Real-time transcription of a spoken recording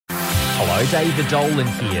Hello, David Dolan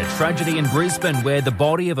here. Tragedy in Brisbane where the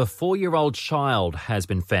body of a 4-year-old child has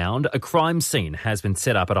been found. A crime scene has been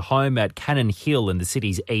set up at a home at Cannon Hill in the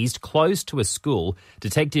city's east, close to a school.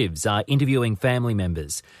 Detectives are interviewing family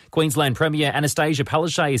members. Queensland Premier Anastasia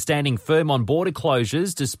Palaszczuk is standing firm on border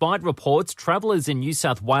closures despite reports travellers in New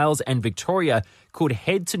South Wales and Victoria could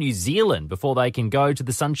head to New Zealand before they can go to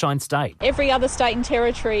the Sunshine State. Every other state and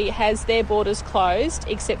territory has their borders closed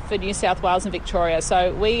except for New South Wales and Victoria.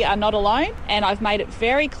 So we are not alone, and I've made it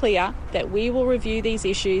very clear that we will review these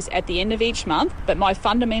issues at the end of each month. But my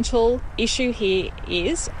fundamental issue here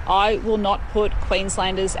is I will not put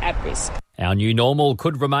Queenslanders at risk. Our new normal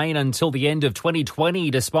could remain until the end of 2020,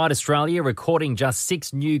 despite Australia recording just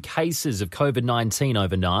 6 new cases of COVID-19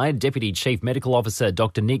 overnight. Deputy Chief Medical Officer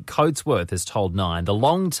Dr Nick Coatsworth has told Nine the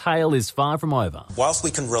long tail is far from over. Whilst we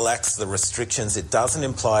can relax the restrictions, it doesn't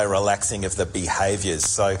imply a relaxing of the behaviours.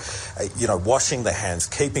 So, washing the hands,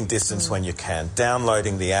 keeping distance when you can,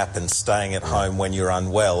 downloading the app and staying at home when you're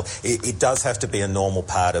unwell, it does have to be a normal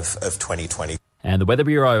part of 2020. And the Weather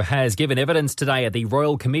Bureau has given evidence today at the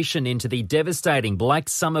Royal Commission into the devastating Black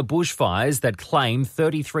Summer bushfires that claim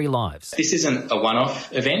 33 lives. This isn't a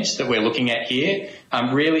one-off event that we're looking at here.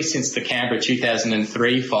 Really, since the Canberra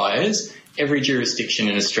 2003 fires, every jurisdiction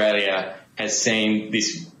in Australia has seen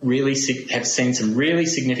some really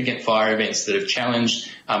significant fire events that have challenged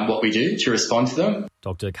what we do to respond to them.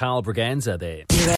 Dr Carl Braganza there.